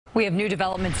We have new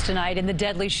developments tonight in the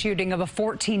deadly shooting of a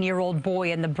 14-year-old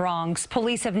boy in the Bronx.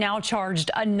 Police have now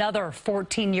charged another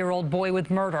 14-year-old boy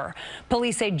with murder.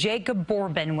 Police say Jacob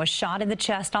Bourbon was shot in the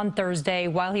chest on Thursday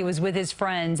while he was with his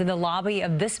friends in the lobby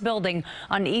of this building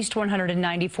on East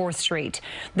 194th Street.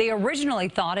 They originally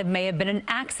thought it may have been an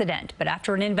accident, but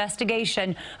after an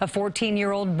investigation, a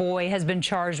 14-year-old boy has been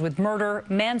charged with murder,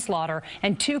 manslaughter,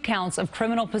 and 2 counts of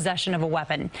criminal possession of a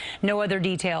weapon. No other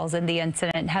details in the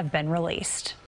incident have been released.